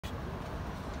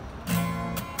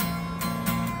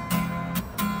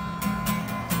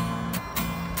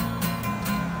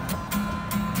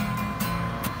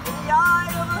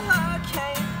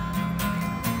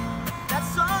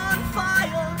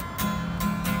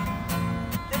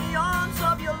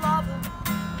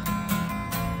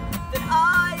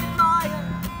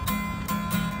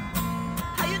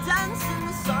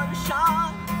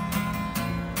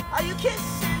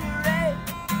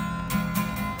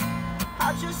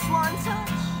Just one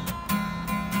touch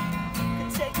can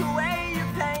take away your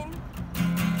pain.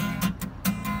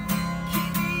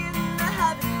 Keep me in the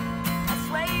heaven that's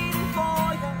waiting for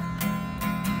you.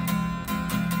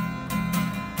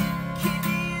 Keep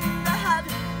me in the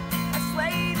heaven that's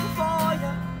waiting for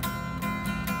you,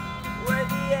 where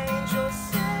the angels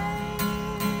sing,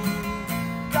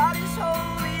 God is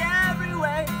holy every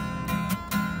way.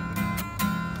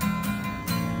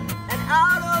 And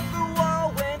out of the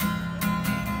whirlwind,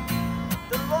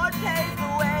 the Lord paved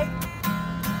the way.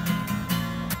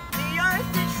 The earth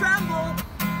did tremble,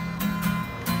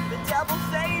 the devil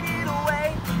faded away.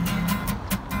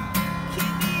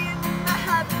 Keep me in the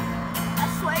heaven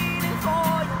that's waiting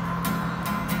for you.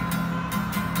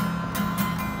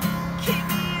 Keep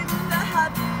me in the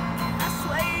heaven that's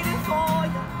waiting for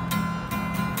you,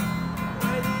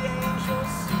 where the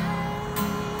angels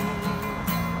sing,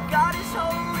 God is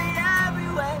holy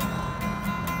every way.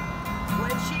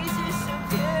 When Jesus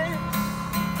appears,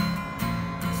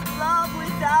 it's love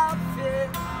without fear.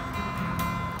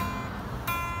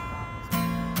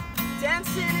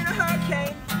 Dancing in a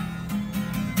hurricane,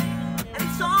 and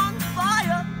it's on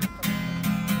fire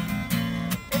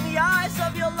in the eyes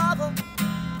of your lover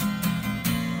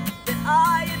that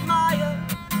I admire.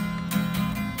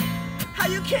 How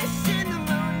you kiss in the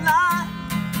moonlight,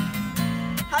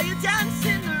 how you dance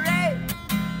in the rain.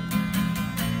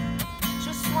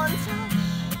 Just one touch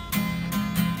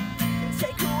can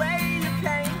take away your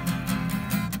pain.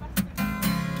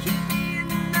 Keep me in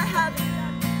the heaven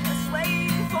that's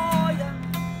waiting for you.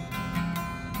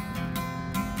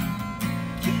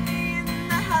 Keep me in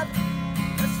the heaven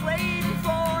that's waiting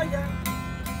for you,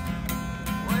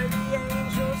 where the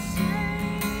angels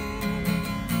sing,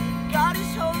 God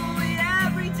is holy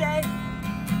every day.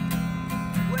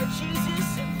 Where Jesus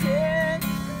appears,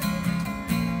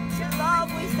 to love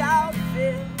without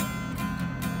fear.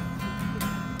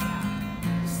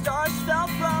 The stars fell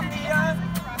from the earth,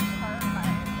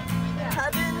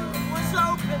 heaven was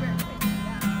open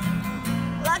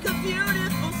like a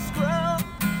beautiful scroll.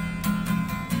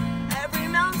 Every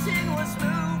mountain was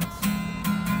moved,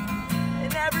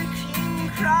 and every king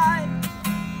cried,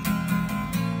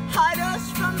 hide us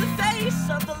from the face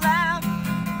of the Lamb,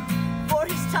 for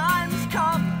his time has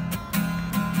come,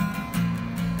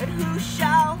 and who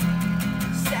shall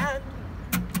stand?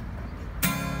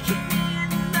 Keep me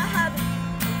in the heaven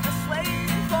that's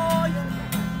waiting for you.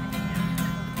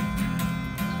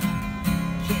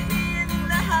 Keep me in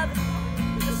the heaven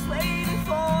that's waiting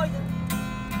for you,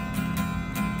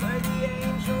 where the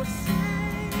angels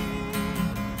sing,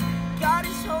 God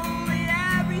is holy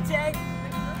every day.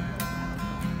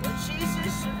 When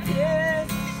Jesus appears,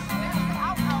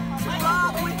 to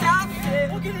love without fear.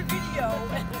 We'll get a video.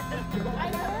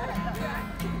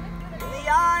 In the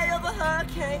eye of a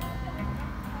hurricane,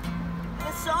 and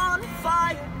it's on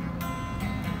fire.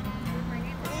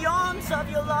 In the arms of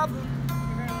your lover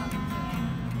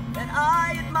that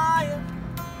I admire.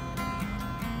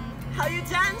 How you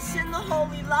dance in the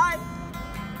holy light,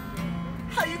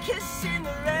 how you kiss in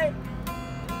the rain.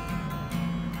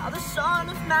 How the Son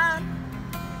of Man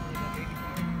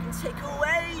can take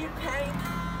away your pain.